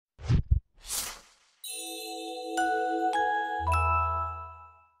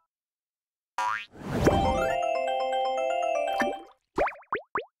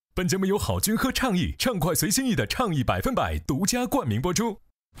本节目由好君喝倡议畅快随心意的倡议100%独家冠名播出。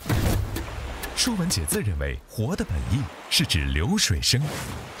说文解字认为，活的本意是指流水生，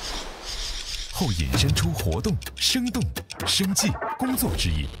后引申出活动、生动、生计、工作之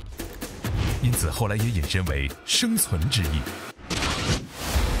意，因此后来也引申为生存之意。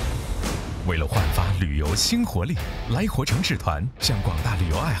为了焕发旅游新活力，来活城市团向广大旅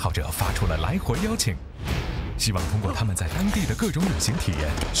游爱好者发出了来活邀请，希望通过他们在当地的各种旅行体验，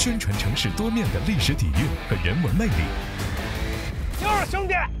宣传城市多面的历史底蕴和人文魅力。就是兄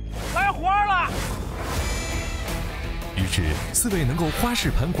弟，来活了！于是，4位能够花式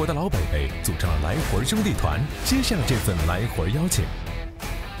盘活的老北北组成了来活兄弟团，接下了这份来活邀请。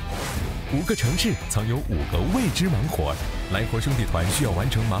5个城市藏有5个未知盲活，来活兄弟团需要完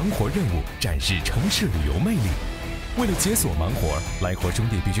成盲活任务，展示城市旅游魅力。为了解锁盲活，来活兄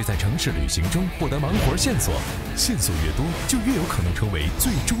弟必须在城市旅行中获得盲活线索，线索越多，就越有可能成为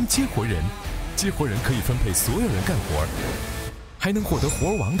最终接活人。接活人可以分配所有人干活，还能获得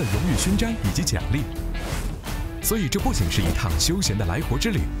活王的荣誉勋章以及奖励。所以这不仅是一趟休闲的来活之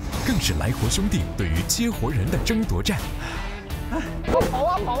旅，更是来活兄弟对于接活人的争夺战。跑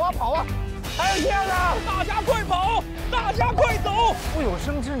啊跑啊跑啊！还有天呢！大家快跑！大家快走！我有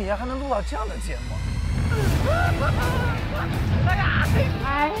生之年还能录到这样的节目。哎呀！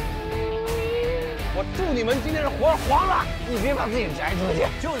我祝你们今天是活黄了！你别把自己摘出去，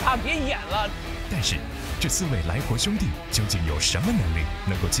就是他别演了。但是这4位来活兄弟究竟有什么能力，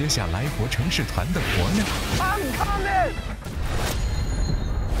能够接下来活城市团的活呢？I'm coming！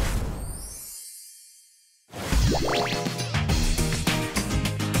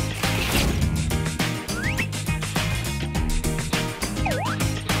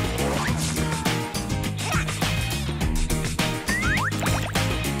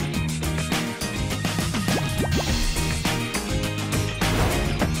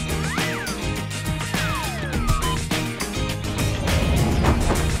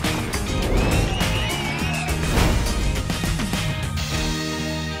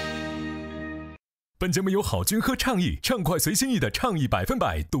本节目由好君喝倡议畅快随心意的倡议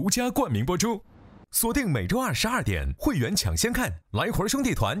100%独家冠名播出，锁定每周2 12点，会员抢先看来活兄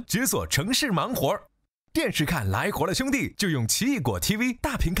弟团解锁城市盲活。电视看来活了兄弟，就用奇异果 TV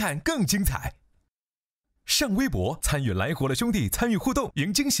大屏看更精彩。上微博参与来活了兄弟参与互动，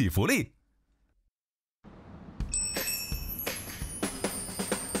赢惊喜福利。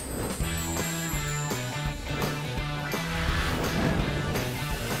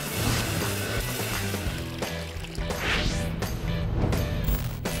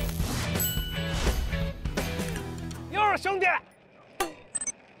兄弟，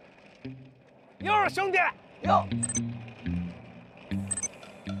又是兄弟，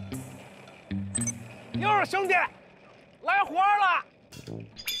又是兄弟，来活了！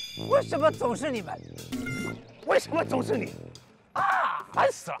为什么总是你们？为什么总是你？啊，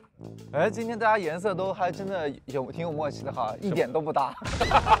烦死了！哎，今天大家颜色都还真的挺有默契的哈，一点都不搭。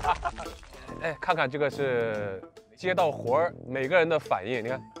哎，看看这个是接到活儿每个人的反应，你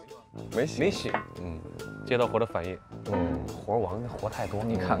看，没洗，接到活的反应，活王活太多，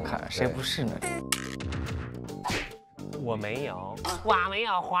你看看谁不是呢？我没有活，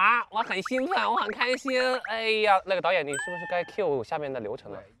我很兴奋，我很开心。哎呀，那个导演，你是不是该 Q 下面的流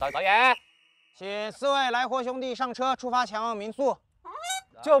程了？导演，请4位来活兄弟上车，出发前往民宿。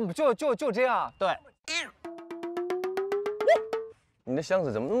就这样，对。你的箱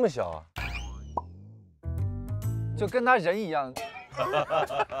子怎么那么小啊？就跟他人一样，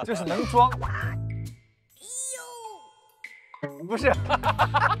就是能装。不是，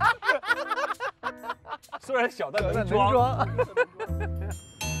虽然小，但能装。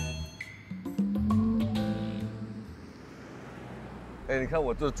哎，你看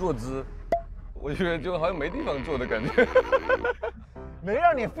我这坐姿，我觉得就好像没地方坐的感觉。没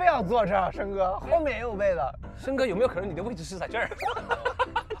让你非要坐这儿，生哥，后面也有位的。生哥，有没有可能你的位置是在这儿？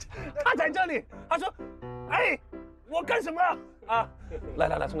他在这里，他说：“哎，我干什么啊？”来，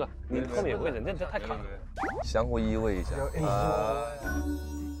生哥，你后面有位置，这太卡了。相互依偎一下。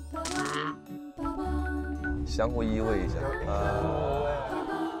相互依偎一下。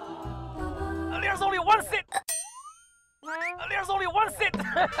There's only one seat. There's only one seat.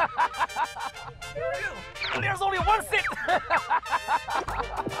 There's only one seat.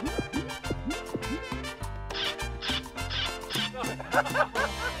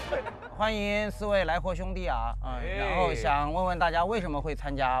 欢迎4位来活兄弟啊，然后想问问大家为什么会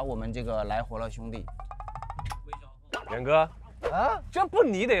参加我们这个来活了兄弟？元哥，啊，这不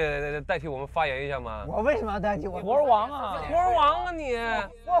你得代替我们发言一下吗？我为什么要代替我？活王啊，活王啊你！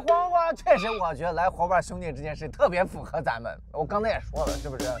我确实，我觉得来活吧兄弟这件事特别符合咱们。我刚才也说了，是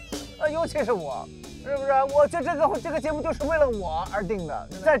不是？尤其是我，是不是？我觉得这个节目就是为了我而定的。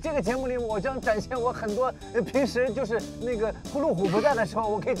在这个节目里，我将展现我很多平时就是那个呼噜虎不在的时候，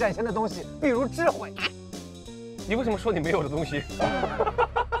我可以展现的东西，比如智慧。你为什么说你没有的东西？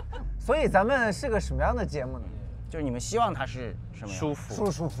所以咱们是个什么样的节目呢？就是你们希望它是什么样？舒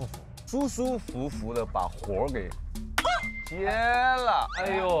服，舒舒服服的把活给接了。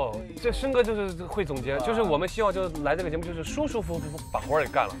哎呦，这申哥就是会总结，就是我们希望就是来这个节目就是舒舒服服把活儿给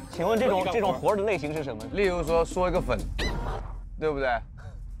干了。请问这种活的类型是什么？例如说一个粉，对不对？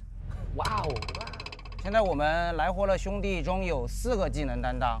哇哦！现在我们来活了兄弟中有4个技能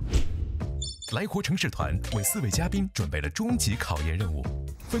担当。来活城市团为4位嘉宾准备了终极考验任务，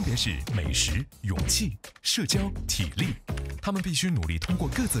分别是美食、勇气、社交、体力。他们必须努力通过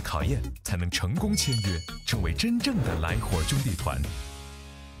各自考验，才能成功签约，成为真正的来活兄弟团。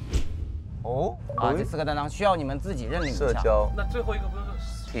哦，这4个担当需要你们自己认领一下。社交、那最后一个不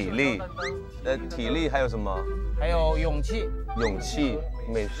是体力，体力还有什么？还有勇气、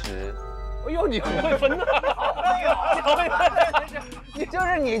美食。哎呦，你很会分的，你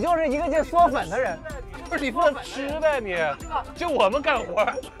就是一个劲嗦粉的人，不是你负责吃的你，就我们干活。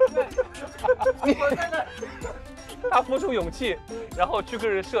你他付出勇气，然后去跟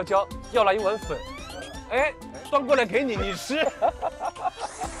人社交，要来一碗粉，哎，端过来给你，你吃。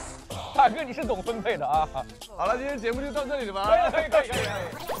大哥，你是懂分配的啊。好了，今天节目就到这里了吧？可以。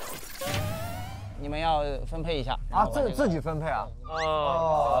你们要分配一下啊，自己分配啊。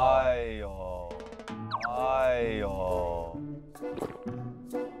哎呦。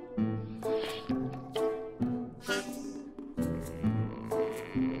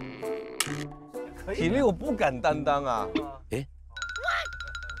体力我不敢担当啊。哎，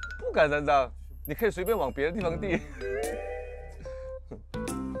不敢担当，你可以随便往别的地方递。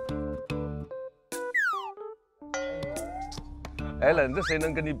Allen， 这谁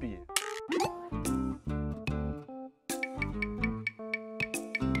能跟你比？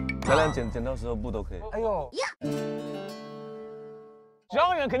咱俩剪刀石头布都可以。哎呦，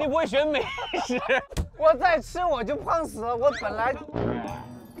张远肯定不会选美食。我再吃我就胖死了，我本来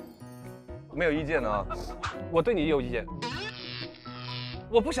没有意见啊。我对你有意见。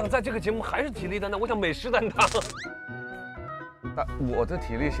我不想在这个节目还是体力担当，我想美食担当。我的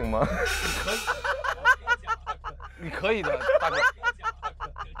体力行吗？你可以的，大哥。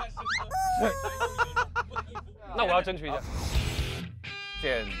那我要争取一下。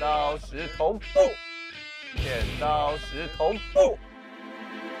剪刀石头布，剪刀石头布，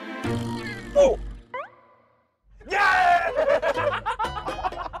布，耶！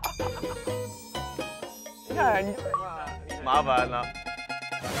麻烦了。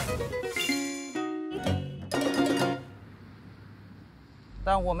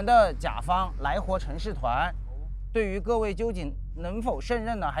但我们的甲方来活城市团对于各位究竟能否胜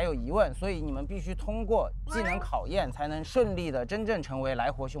任呢还有疑问，所以你们必须通过技能考验才能顺利的真正成为来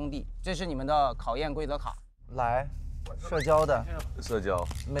活兄弟。这是你们的考验规则卡。来，社交的，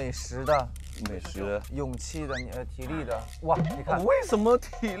美食的，勇气的，体力的。哇，你看，为什么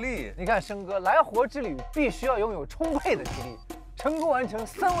体力？你看申哥，来活之旅必须要拥有充沛的体力。成功完成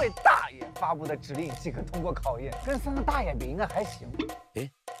3位大爷发布的指令即可通过考验，跟3个大爷比应该还行。哎，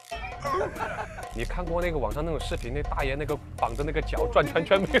你看过那个网上那种视频，那大爷那个绑着那个脚转圈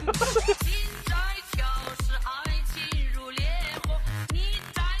圈没有？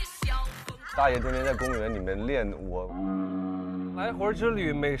大爷天天在公园里面练我。来活之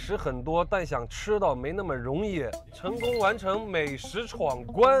旅美食很多，但想吃到没那么容易。成功完成美食闯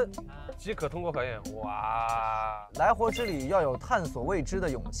关，即可通过考验。哇！来活之旅要有探索未知的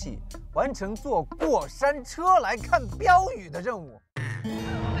勇气，完成坐过山车来看标语的任务。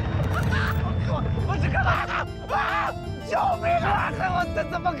我是干嘛的？啊！救命啊！我这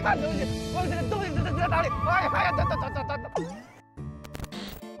怎么看东西？我这个东西在哪里？哎呀，等。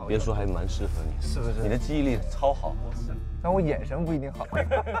别说还蛮适合你，是不是？你的记忆力超好，但我眼神不一定好。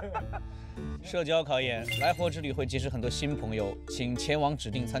社交考验，来活之旅会结识很多新朋友，请前往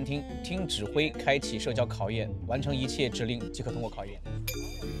指定餐厅，听指挥，开启社交考验，完成一切指令即可通过考验。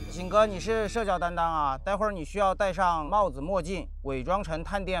景哥，你是社交担当啊，待会儿你需要戴上帽子墨镜，伪装成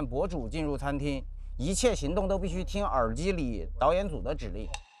探店博主进入餐厅，一切行动都必须听耳机里导演组的指令。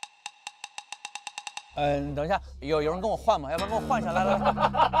等一下，有人跟我换吗？要不然跟我换一下，来。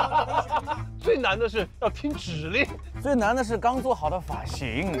最难的是要听指令，最难的是刚做好的发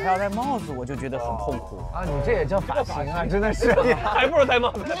型，他要戴帽子，我就觉得很痛苦啊！你这也叫发型啊？真的是，还不如戴帽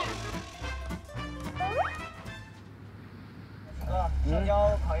子。社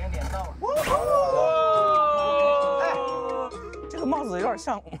交考验点到了。这个帽子有点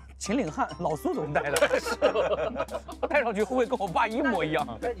像秦岭汉老苏总戴的，我戴上去会不会跟我爸一模一样？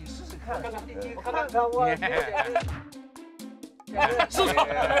哎，你试试看，你看看我。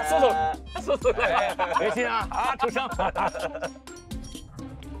苏总，别信啊，出生。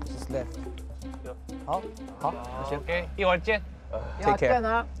好，行，OK，一会儿见。Take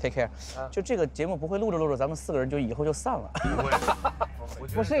care，take care。就这个节目不会录着录着，咱们4个人就以后就散了。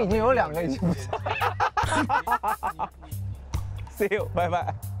不是已经有2个已经不散。See you， 拜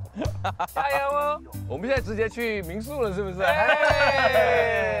拜。加油哦！我们现在直接去民宿了，是不是？再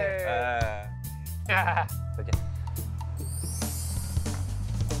见。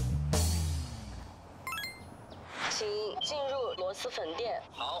请进入螺蛳粉店。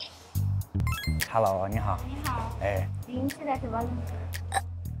好。Hello， 你好。你好。哎，您是在什么？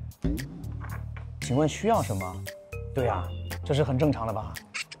请问需要什么？对呀，这是很正常的吧？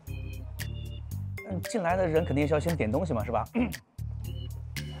进来的人肯定是要先点东西嘛，是吧？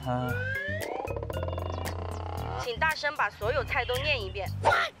请大声把所有菜都念一遍。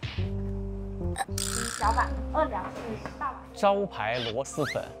小碗，2两是大碗。招牌螺蛳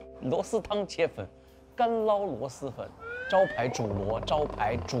粉、螺丝汤切粉、干捞螺蛳粉、招牌煮螺、招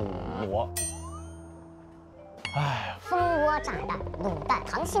牌煮螺。哎，蜂窝炸蛋、卤蛋、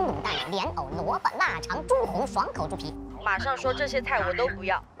溏心卤蛋、莲藕、萝卜、腊肠、猪红、爽口猪皮。马上说这些菜我都不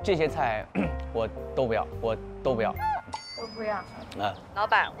要。这些菜我都不要，我都不要。都不要。老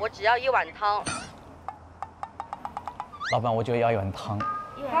板，我只要1碗汤。老板，我就要1碗汤。1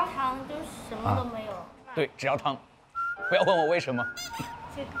碗汤就什么都没有。对，只要汤，不要问我为什么。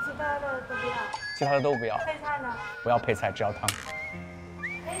其他的都不要。其他的都不要。配菜呢？不要配菜，只要汤。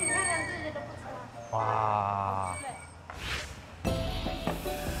哎，你看看这些都不吃了。哇。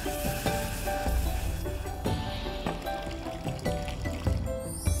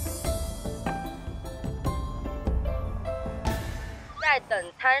在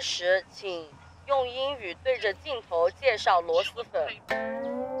等餐时，请用英语对着镜头介绍螺蛳粉。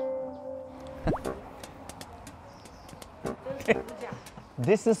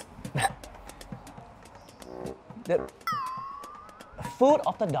This is the food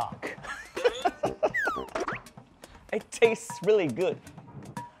of the dog. It tastes really good.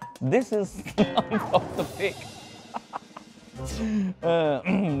 This is of the pig.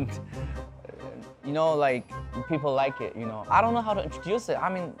 You know, like people like it. You know, I don't know how to introduce it. I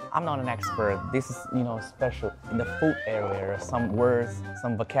mean, I'm not an expert. This is, you know, special in the food area. Some words,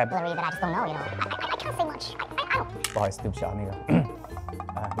 some vocabulary that I just don't know. You know, I can't say much. I don't. 不好意思，对不起啊，那个，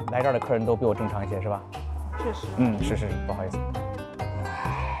来这儿的客人都比我正常一些，是吧？确实。是，不好意思。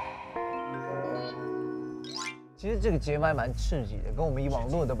其实这个节目还蛮刺激的，跟我们以往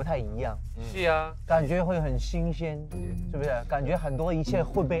录的不太一样。是啊，感觉会很新鲜，是不是？感觉很多一切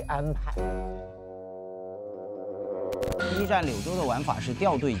会被安排。第一站柳州的玩法是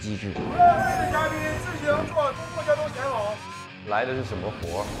调队机制。嘉宾自行坐公共交通前往。来的是什么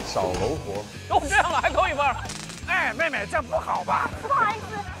活？扫楼活。都这样了还扣1分？哎，妹妹，这不好吧？不好意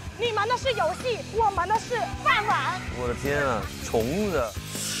思，你们的是游戏，我们的是饭碗。我的天啊，虫子！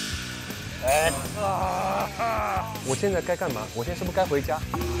哎，我现在该干嘛？我现在是不是该回家？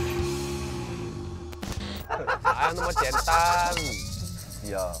哪有那么简单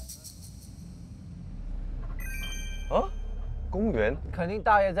呀？啊，公园？肯定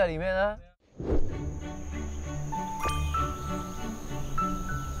大爷在里面呢。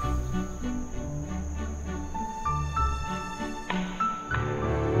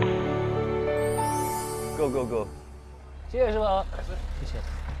Go！ 谢谢师傅。谢谢。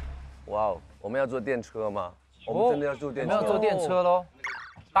哇哦，我们要坐电车吗？我们真的要坐电车？我们要坐电车喽。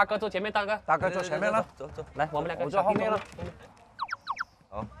大哥坐前面，大哥坐前面了。走，来，我们2个我坐后面了。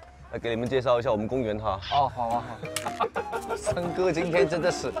好，来给你们介绍一下我们公园哈。哦，好啊，好。森哥今天真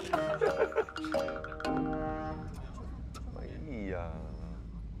的是。哎呀，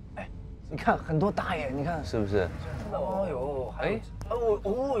哎，你看很多大爷，你看是不是？哦呦，哎，哦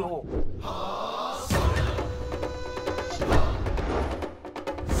呦。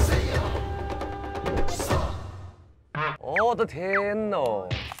我的天哦！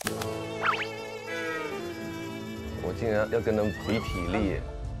我竟然要跟他们比体力。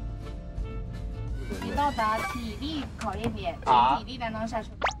已到达体力考验点，体力担当下去。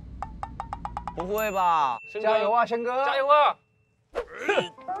不会吧？加油啊，轩哥！加油啊！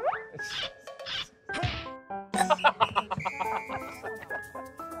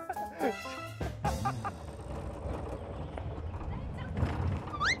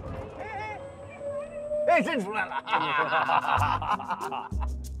哎，真出来了！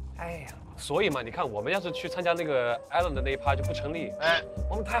哎呀，所以嘛，你看我们要是去参加那个 Allen 的那一趴就不成立。哎，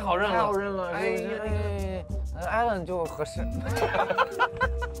我们太好认了，太好认了，是不是？Allen 就合适。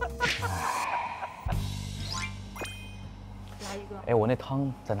来一个。哎，我那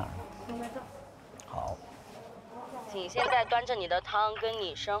汤在哪儿呢？在这。好。请现在端着你的汤，跟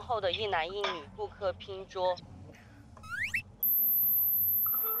你身后的一男一女顾客拼桌。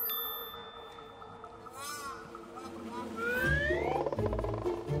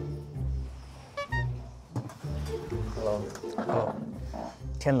Hello。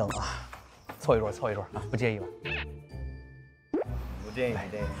天冷啊，凑一桌啊，不介意吧？不介意，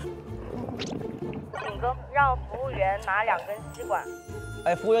请让服务员拿2根吸管。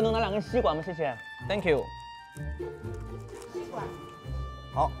哎，服务员能拿2根吸管吗？谢谢 ，Thank you。吸管。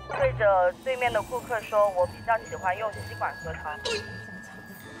好。对着对面的顾客说：“我比较喜欢用吸管喝汤。”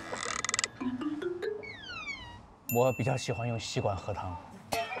我比较喜欢用吸管喝汤。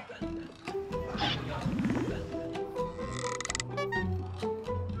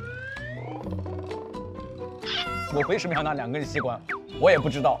我为什么要拿2根吸管？我也不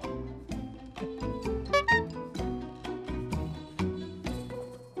知道。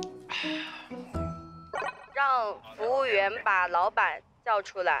让服务员把老板叫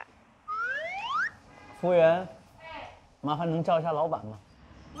出来。服务员，麻烦能叫一下老板吗？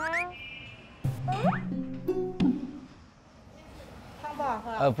汤不好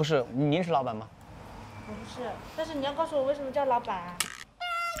喝。不是，您是老板吗？我不是，但是你要告诉我为什么叫老板啊？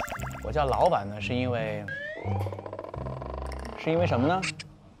我叫老板呢，是因为什么呢？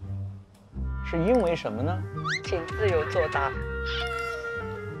是因为什么呢？请自由作答。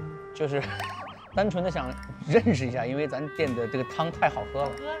就是单纯的想认识一下，因为咱店的这个汤太好喝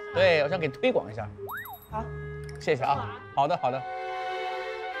了。对，我想给推广一下。好，谢谢啊。好的，好的。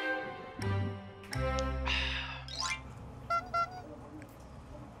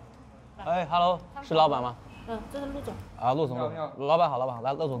哎 ，Hello， 是老板吗？这是陆总。啊，陆总，老板好，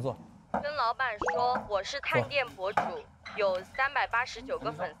来，陆总坐。跟老板说我是探店博主，有389个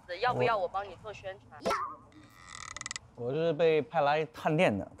粉丝，要不要我帮你做宣传？我是被派来探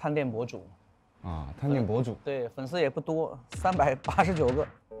店的，探店博主。啊，探店博主。对，粉丝也不多，389个，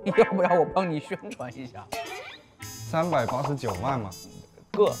要不要我帮你宣传一下389万嘛？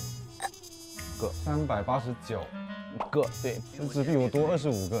个389个，对，就只比我多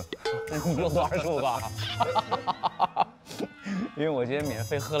25个。你比我多25个啊？因为我今天免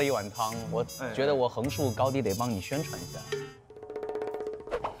费喝了1碗汤，我觉得我横竖高低得帮你宣传一下。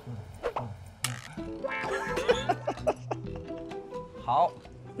好，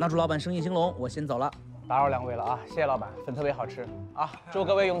那祝老板生意兴隆，我先走了，打扰2位了啊，谢谢老板，粉特别好吃啊，祝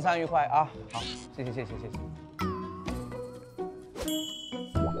各位用餐愉快啊，好，谢谢。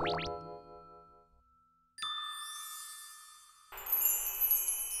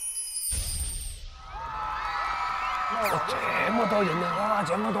这么多人呢！哇，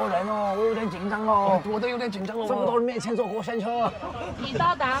这么多人哦，我有点紧张哦。我都有点紧张了。这么多人面前坐过山车。已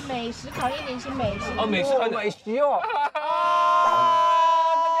到达美食考验点是美食。哦，美食考验美食哦。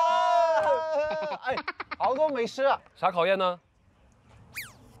哎，好多美食啊！啥考验呢？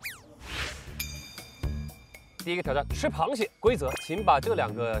第一个挑战吃螃蟹，规则请把这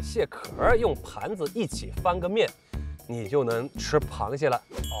2个蟹壳用盘子一起翻个面，你就能吃螃蟹了。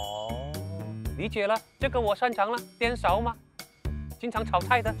哦，理解了，这个我擅长了。颠勺吗？经常炒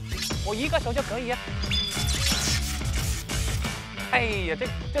菜的，我1个手就可以呀。哎呀，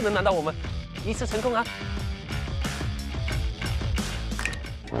这能难到我们1次成功啊！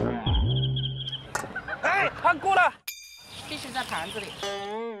哎，他过了，必须在盘子里。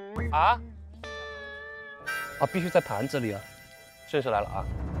啊？啊，必须在盘子里啊！顺势来了啊！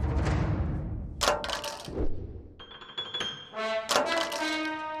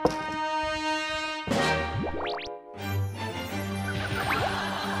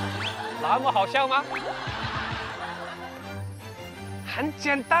那么好笑吗？很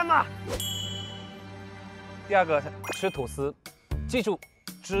简单嘛。第2个吃吐司，记住，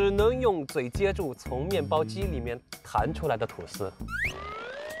只能用嘴接住从面包机里面弹出来的吐司。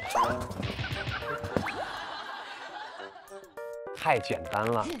太简单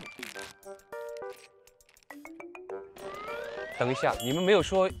了。等一下，你们没有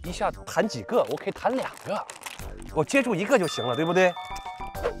说一下弹几个，我可以弹2个，我接住1个就行了，对不对？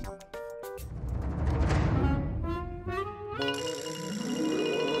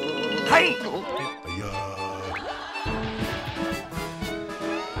嘿！哎呀！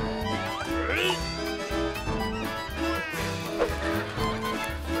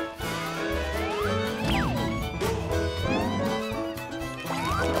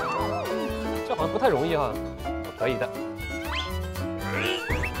这好像不太容易哈，我可以的。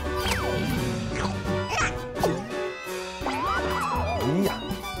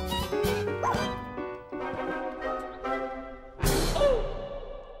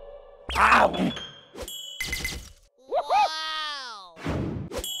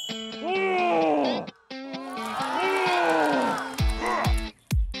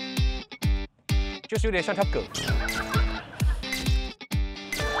就是有点像条狗。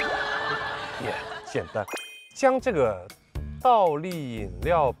也简单，将这个倒立饮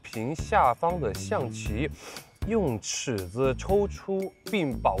料瓶下方的象棋，用尺子抽出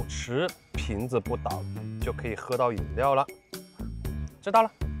并保持瓶子不倒，就可以喝到饮料了。知道了，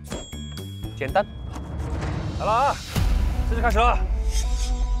简单。好了啊，这就开始了。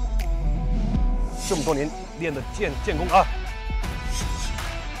这么多年练的剑功啊！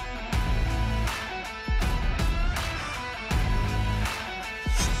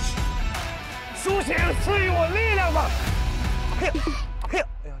苏醒，赐予我力量吧！嘿呀，嘿呀，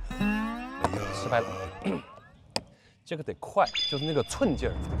哎呀，失败了。这个得快，就是那个寸劲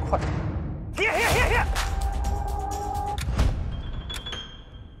儿得快。嘿呀嘿呀嘿呀嘿呀！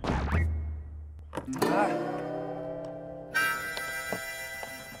哎。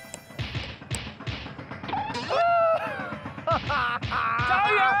张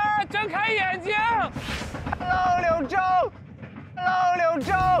远，睁开眼睛 ！Hello， 柳州 ！Hello， 柳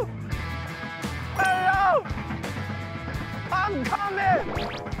州 ！Hello， I'm coming.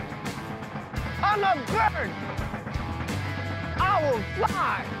 I'm a bird. I will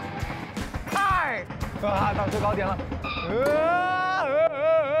fly. Hi！ 啊，到最高点了！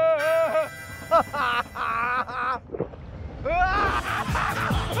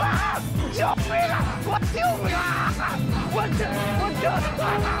救命啊！我救命啊！我救救命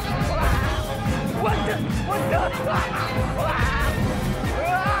啊！我救命啊！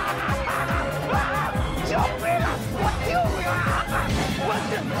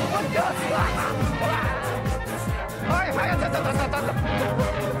哎呀，等！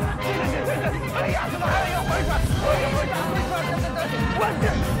哎呀，怎么还有一个回转？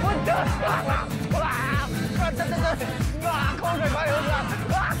啊！口水快流出来！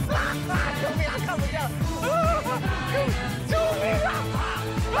救命啊！看不见了！救命啊！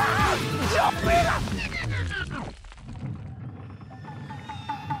救命啊！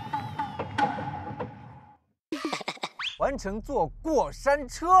完成坐过山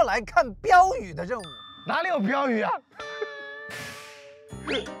车来看标语的任务。哪里有标语啊？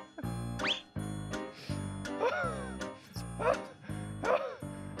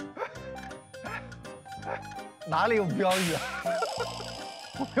哪里有标语啊？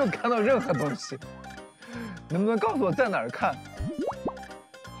我没有看到任何东西。能不能告诉我在哪儿看？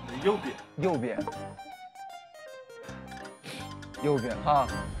右边。右边。右边哈。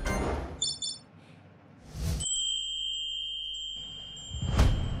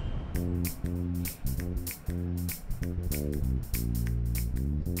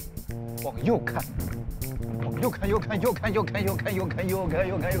往右看，往右看，右看，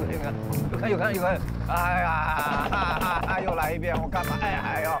哎呀，又来一遍，我干嘛？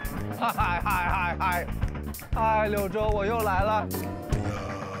哎，柳州，我又来了。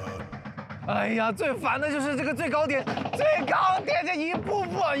哎呀，最烦的就是这个最高点，这一步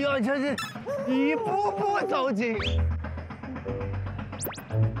步，哎呦，这是一步步走近。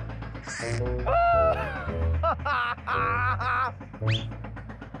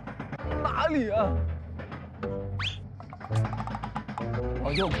哪里啊？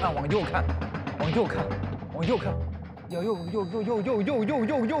往右看，哎呦，这个，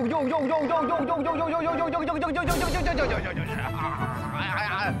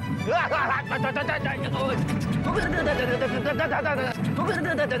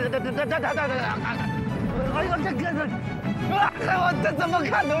我这怎么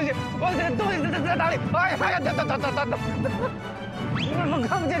看东西？我这个东西在哪里？哎呀，等。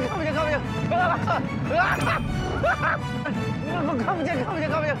我看不见，我看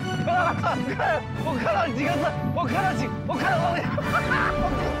不见，我看到几个字，我看到，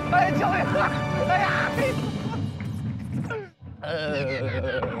哎，救命！哎呀，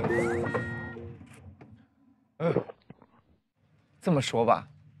这么说吧，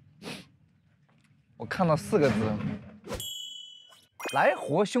我看到4个字，来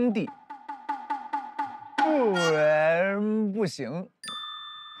活兄弟。不然不行。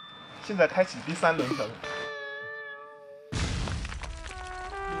现在开启第3轮程。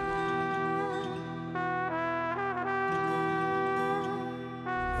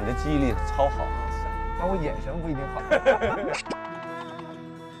你的记忆力超好，但我眼神不一定好。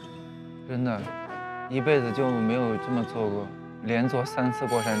真的，一辈子就没有这么坐过，连坐3次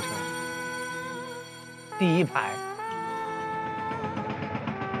过山车。第1排。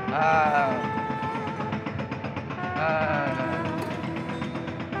啊。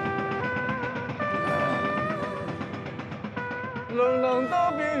冷冷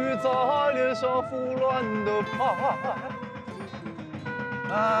的冰雨在脸上胡乱的拍。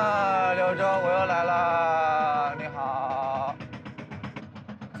啊，柳州，我又来了，你好。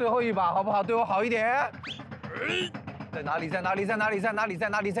最后一把好不好？对我好一点。在哪里？在哪里？在哪里？在哪里？在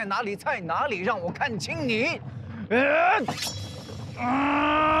哪里？在哪里？在哪里？让我看清你。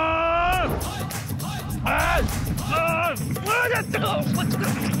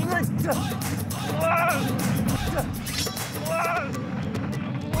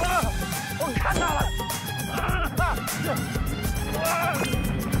我看到了。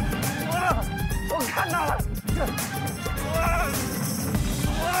我看到了。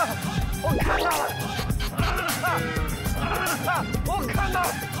我看到了。我看到了，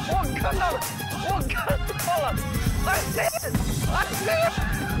我看到了，我看到了！I see it, I see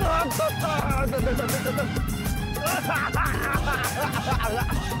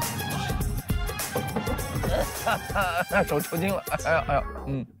it！ 手抽筋了，哎呀哎呀，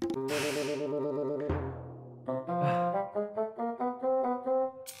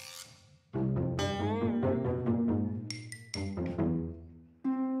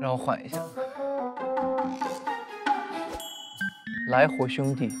让我缓一下。来活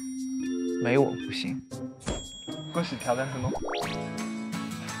兄弟，没我不行。恭喜挑战成功。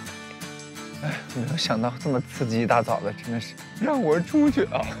哎，没有想到这么刺激，一大早的，真的是让我出去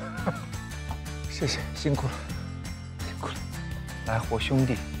啊！谢谢，辛苦了，辛苦了。来活兄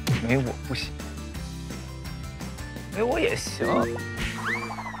弟，没我不行，没我也行。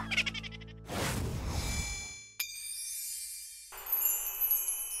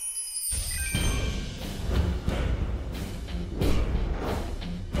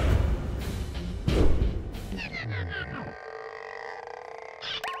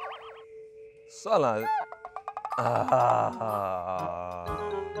算了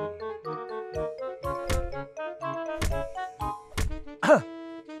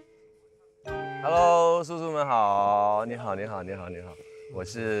，Hello， 叔叔们好，你好，你好，你好，你好，我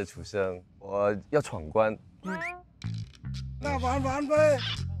是楚生，我要闯关。那玩呗。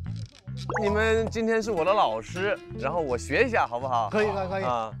你们今天是我的老师，然后我学一下好不好？可以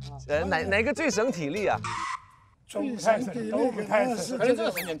啊。哪个最省体力啊？都不太省，都不太省，可能这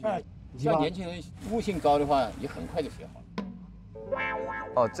个省点体力。像年轻人悟性高的话，你很快就学好了。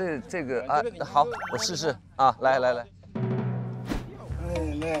哦，这个啊，好，我试试啊，来。来，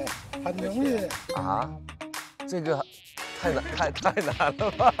很容易啊，这个太难了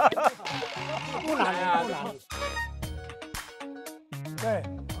吧？不难啊，不难。对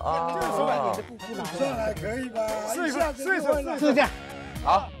啊，这个手感也是不难，这还可以吧？试一下，试一下。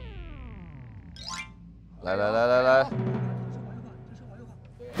好，来。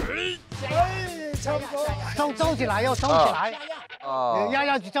哎，差不多。收起来，要收起来。啊，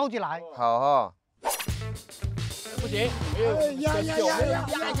压去收起来。好哈。不行，没有压下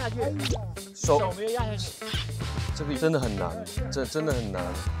去，手没有压下去。这个真的很难，这真的很难。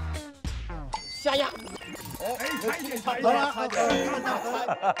下压。好了，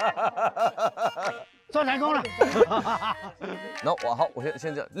做成功了。那我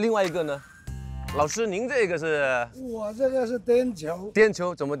先这样。另外一个呢？老师，您这个是？我这个是颠球。颠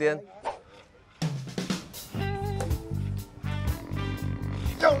球怎么颠？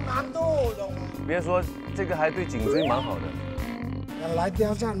有难度的。别说，这个还对颈椎蛮好的。要来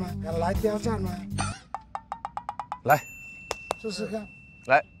挑战吗？来，试试看。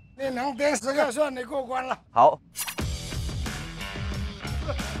来，你能颠10个，算你过关了。好。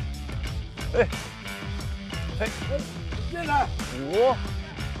哎，进来。5、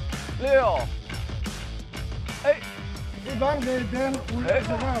6。哎，一般可以颠50、60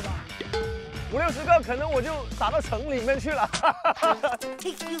个吧。50、60个，可能我就打到城里面去了。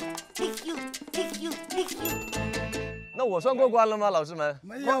那我算过关了吗，老师们？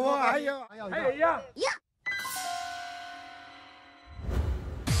没有啊，还有一样。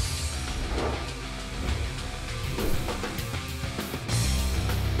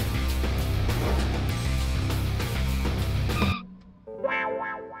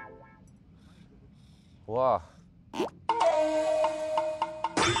哇！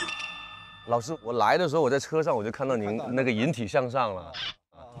老师，我来的时候我在车上我就看到您那个引体向上了，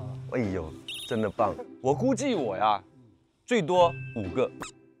哎呦，真的棒！我估计我呀，最多5个。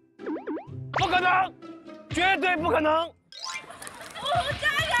不可能，绝对不可能！加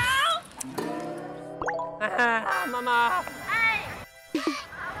油！妈妈。哎。儿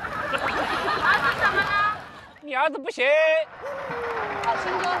子怎么了？你儿子不行。好，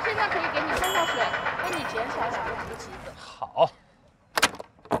生哥，现在可以给你碰到水，为你减少2个棋子。好。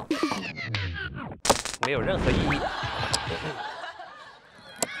没有任何意义。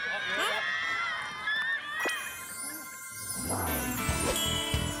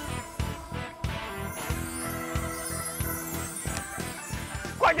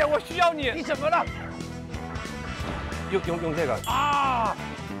快点，我需要你。你怎么了？用这个啊！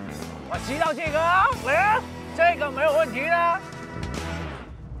我知道这个，来啊，这个没有问题的。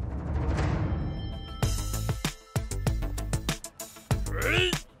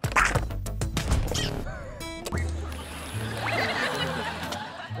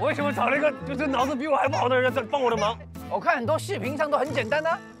我为什么找了一个就是脑子比我还不好的人在帮我的忙？我看很多视频上都很简单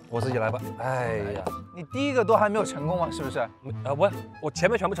的。我自己来吧。哎呀，你第一个都还没有成功啊，是不是？我前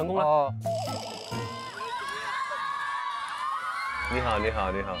面全部成功了。哦。你好。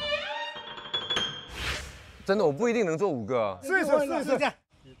真的，我不一定能做5个。试一试，加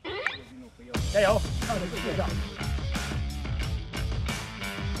油！看我的介绍。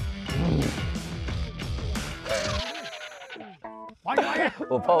王爷，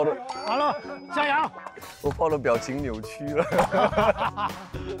我怕我的，好了，加油！我怕我的表情扭曲了。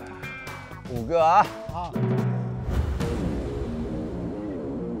5个啊！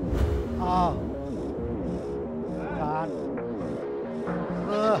好。3、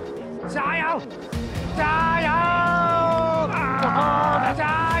4，加油！加油！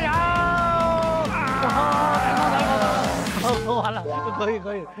加油！完了，可以，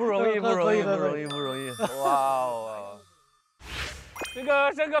不容易。哇哦！申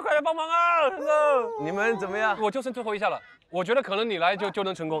哥，快来帮忙啊！申哥，你们怎么样？我就剩最后一下了，我觉得可能你来就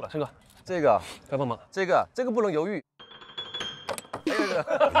能成功了。申哥，这个快帮忙。这个不能犹豫。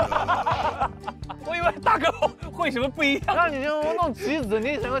我以为大哥会什么不一样？那你就弄棋子，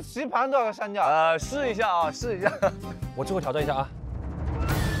你整个棋盘都要删掉。试一下。我最后挑战一下啊。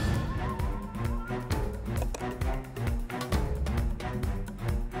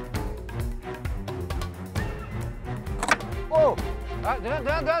哦，哎，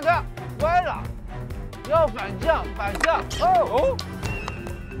等下，歪了，要反向。哦。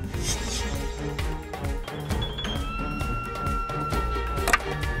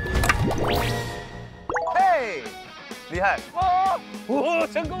嘿，厉害！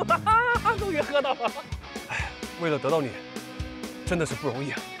成功了，终于喝到了。哎，为了得到你，真的是不容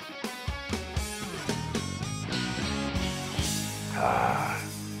易啊！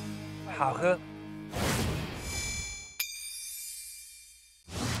好喝。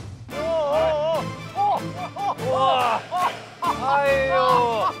哇！哎呦！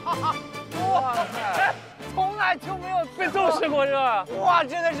哇塞！从来就没有被重视过，是吧？哇，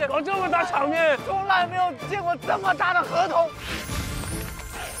真的是搞这么大场面，从来没有见过这么大的合同，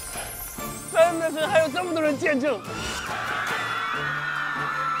真的是还有这么多人见证。各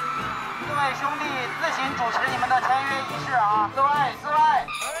位兄弟自行主持你们的签约仪式啊！四位，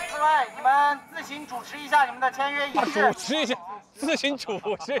你们自行主持一下你们的签约仪式。主持一下，自行主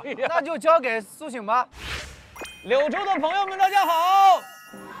持一下。那就交给苏醒吧。柳州的朋友们，大家好！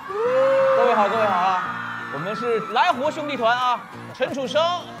各位好啊！我们是来活兄弟团啊，陈楚生、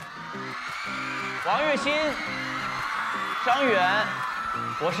王栎鑫、张远，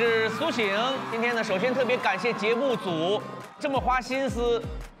我是苏醒。今天呢，首先特别感谢节目组这么花心思、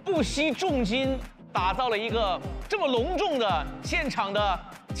不惜重金打造了一个这么隆重的现场的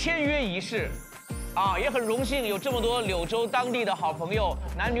签约仪式。啊，也很荣幸有这么多柳州当地的好朋友，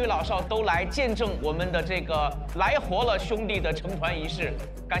男女老少都来见证我们的这个来活了兄弟的成团仪式，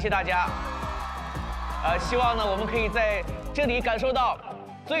感谢大家。希望呢我们可以在这里感受到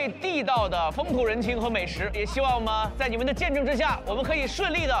最地道的风土人情和美食，也希望我们在你们的见证之下，我们可以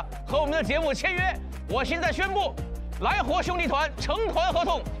顺利的和我们的节目签约。我现在宣布，来活兄弟团成团合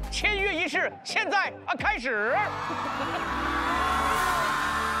同签约仪式现在开始。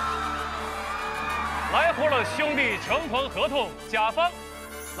来活了兄弟成团合同，甲方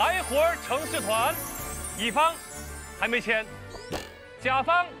来活城市团，乙方还没签，甲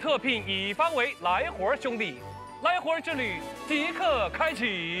方特聘乙方为来活兄弟，来活之旅即刻开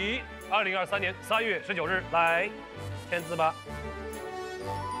启。2023年3月19日，来签字吧。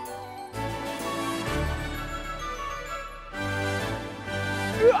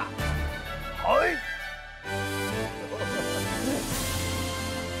哎。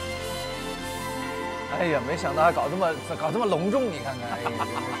哎呀，没想到还搞这么隆重，你看看。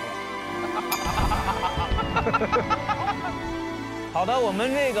好的，我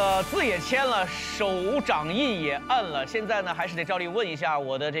们这个字也签了，手掌印也按了，现在呢还是得照例问一下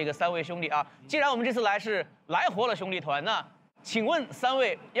我的这个3位兄弟啊，既然我们这次来是来活了兄弟团呢，请问3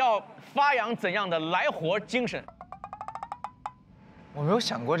位要发扬怎样的来活精神？我没有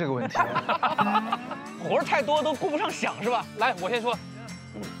想过这个问题。活儿太多都顾不上想是吧？来，我先说。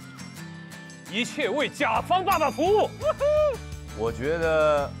一切为甲方爸爸服务。我觉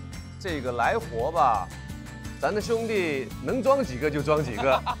得这个来活吧，咱的兄弟能装几个就装几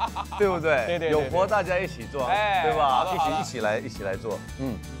个，对不对？对，有活大家一起装，对吧？一起来做。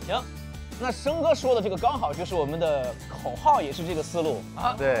行，那生哥说的这个刚好就是我们的口号，也是这个思路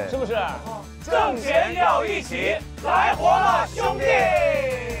啊，对，是不是？挣钱要一起，来活了兄弟！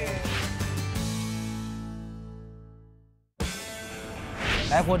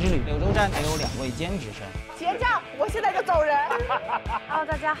来活之旅柳州站还有2位兼职生。结账，我现在就走人。Hello，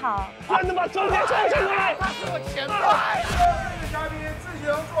 大家好。快点把钞票交进来！那是我钱包。嘉宾自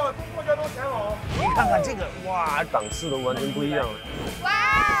行坐公共交通前往。你看看这个，哇，档次都完全不一样了。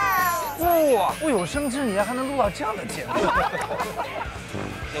哇，不有生之年还能录到这样的节目。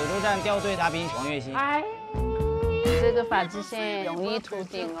柳州站调队嘉宾王栎鑫。哎，这个发际线容易秃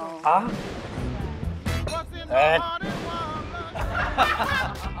顶哦。啊？哎。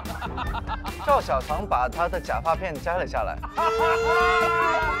赵小棠把他的假发片摘了下来。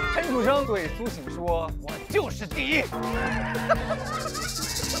陈楚生对苏醒说：“我就是第一。”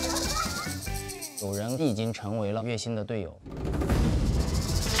有人已经成为了栎鑫的队友。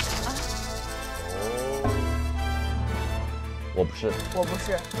我不是，我不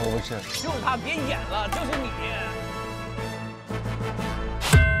是，我不是，就是他，别演了，就是你。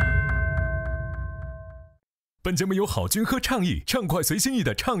本节目由好君喝畅意畅快随心意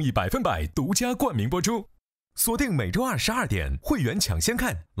的畅意100%独家冠名播出，锁定每周2 12点，会员抢先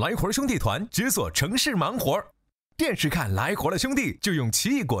看来活兄弟团解锁城市盲活，电视看来活了兄弟就用奇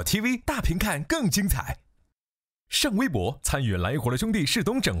异果 TV 大屏看更精彩。上微博参与来活了兄弟是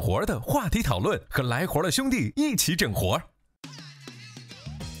懂整活的话题讨论，和来活了兄弟一起整活。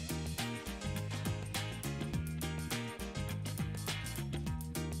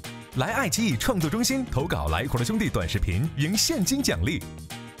来iQIYI创作中心投稿来活了兄弟短视频赢现金奖励，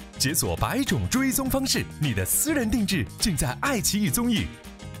解锁100种追踪方式，你的私人定制尽在iQIYI综艺。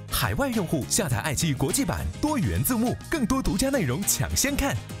海外用户下载iQIYI国际版，多语言字幕，更多独家内容抢先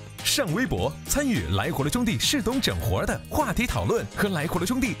看。上微博参与来活了兄弟是懂整活的话题讨论，和来活了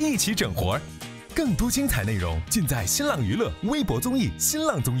兄弟一起整活。更多精彩内容尽在新浪娱乐微博综艺新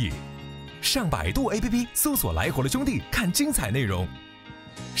浪综艺。上百度 APP 搜索来活了兄弟看精彩内容。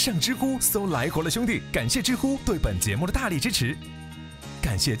上知乎搜来活了兄弟，感谢知乎对本节目的大力支持，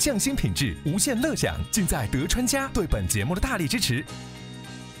感谢匠心品质无限乐享尽在德川家对本节目的大力支持，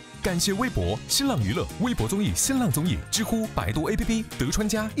感谢微博新浪娱乐微博综艺新浪综艺、知乎、百度 APP、德川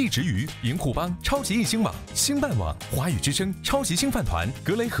家、一直鱼、银库帮、超级易星网、星办网、华语之声、超级星饭团、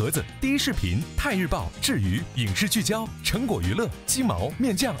格雷盒子、第一视频、泰日报、智娱、影视聚焦、成果娱乐、鸡毛、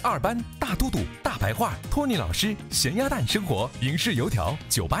面酱2班、大都督、大白话、托尼老师、咸鸭蛋生活、影视油条、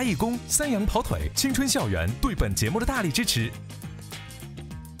98义工、3羊跑腿、青春校园对本节目的大力支持。